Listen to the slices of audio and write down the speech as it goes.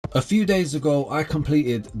A few days ago, I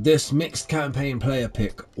completed this mixed campaign player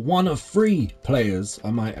pick, one of 3 players,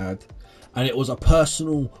 I might add, and it was a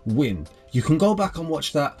personal win. You can go back and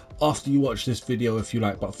watch that after you watch this video if you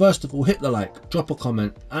like, but first of all, hit the like, drop a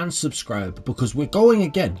comment and subscribe, because we're going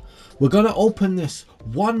again. We're going to open this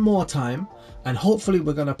one more time and hopefully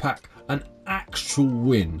we're going to pack an actual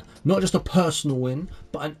win, not just a personal win,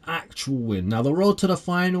 but an actual win. Now, the road to the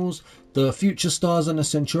finals, the future stars and the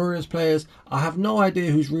Centurions players, I have no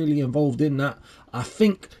idea who's really involved in that. I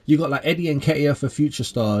think you got like Eddie and Ketia for future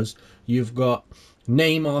stars, you've got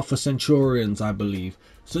Neymar for Centurions, I believe.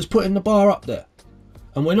 So it's putting the bar up there,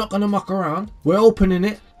 and we're not going to muck around. We're opening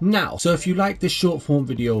it now. So if you like this short form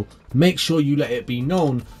video, make sure you let it be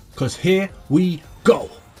known, because here we go.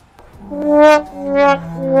 That's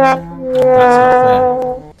not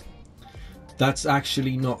fair. That's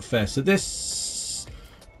actually not fair. So this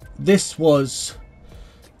was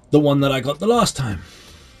the one that I got the last time.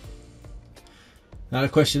 Now the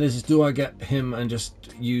question is do I get him and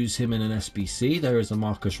just use him in an SBC? There is a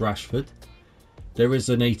Marcus Rashford. There is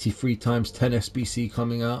an 83 × 10 SBC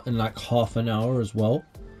coming out in like half an hour as well.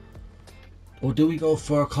 Or do we go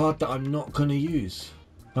for a card that I'm not going to use?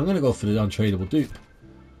 I'm going to go for the untradeable dupe.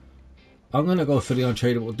 I'm going to go for the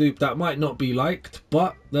untradeable dupe. That might not be liked,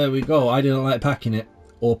 but there we go. I didn't like packing it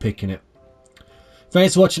or picking it.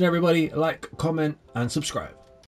 Thanks for watching, everybody. Like, comment and subscribe.